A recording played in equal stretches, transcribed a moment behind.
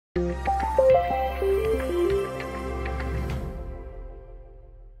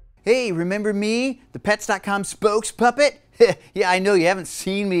Hey, remember me, the Pets.com spokes puppet? Yeah, I know you haven't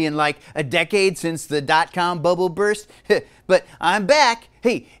seen me in like a decade since the .com bubble burst, but I'm back.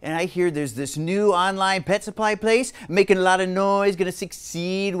 Hey, and I hear there's this new online pet supply place making a lot of noise, gonna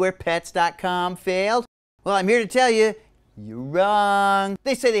succeed where Pets.com failed. Well, I'm here to tell you, you're wrong.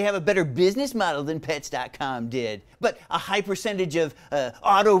 They say they have a better business model than Pets.com did, but a high percentage of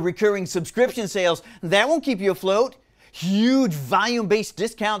auto-recurring subscription sales, that won't keep you afloat. Huge volume-based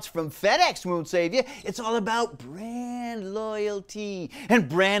discounts from FedEx won't save you. It's all about brand loyalty. And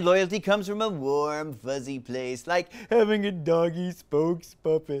brand loyalty comes from a warm, fuzzy place, like having a doggy spokes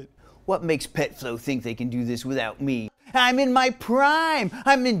puppet. What makes PetFlow think they can do this without me? I'm in my prime.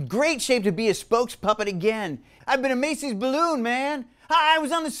 I'm in great shape to be a spokes puppet again. I've been a Macy's balloon, man. I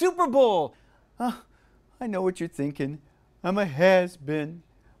was on the Super Bowl. I know what you're thinking. I'm a has-been.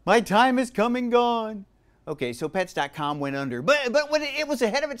 My time is come and gone. Okay, so Pets.com went under, but it was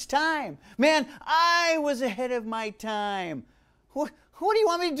ahead of its time. Man, I was ahead of my time. What do you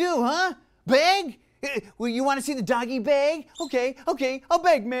want me to do, huh? Beg? Well, you want to see the doggy beg? Okay, I'll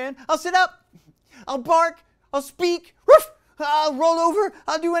beg, man. I'll sit up. I'll bark. I'll speak. Woof! I'll roll over.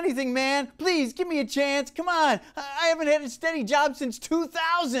 I'll do anything, man. Please, give me a chance. Come on. I haven't had a steady job since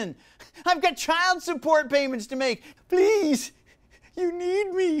 2000. I've got child support payments to make. Please, you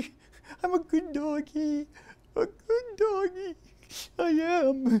need me. I'm a good doggy. A good doggy. I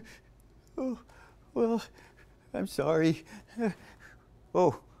am. Oh, well, I'm sorry.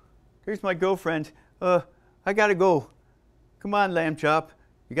 Oh, here's my girlfriend. I gotta go. Come on, Lamb Chop.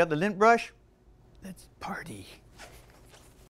 You got the lint brush? Let's party.